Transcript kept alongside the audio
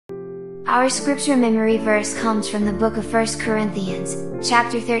Our scripture memory verse comes from the book of 1 Corinthians,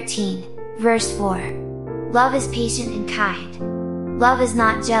 chapter 13, verse 4. Love is patient and kind. Love is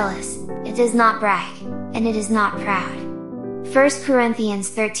not jealous, it does not brag, and it is not proud. 1 Corinthians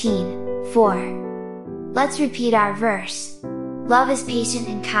 13, 4. Let's repeat our verse. Love is patient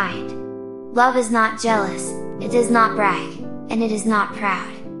and kind. Love is not jealous, it does not brag, and it is not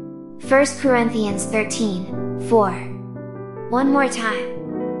proud. 1 Corinthians 13, 4. One more time.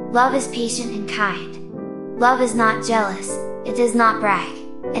 Love is patient and kind. Love is not jealous, it does not brag,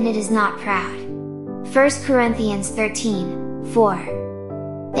 and it is not proud. 1 Corinthians 13,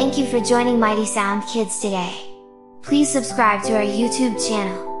 4. Thank you for joining Mighty Sound Kids today. Please subscribe to our YouTube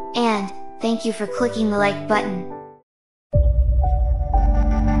channel, and thank you for clicking the like button.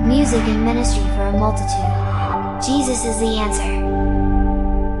 Music and ministry for a multitude. Jesus is the answer.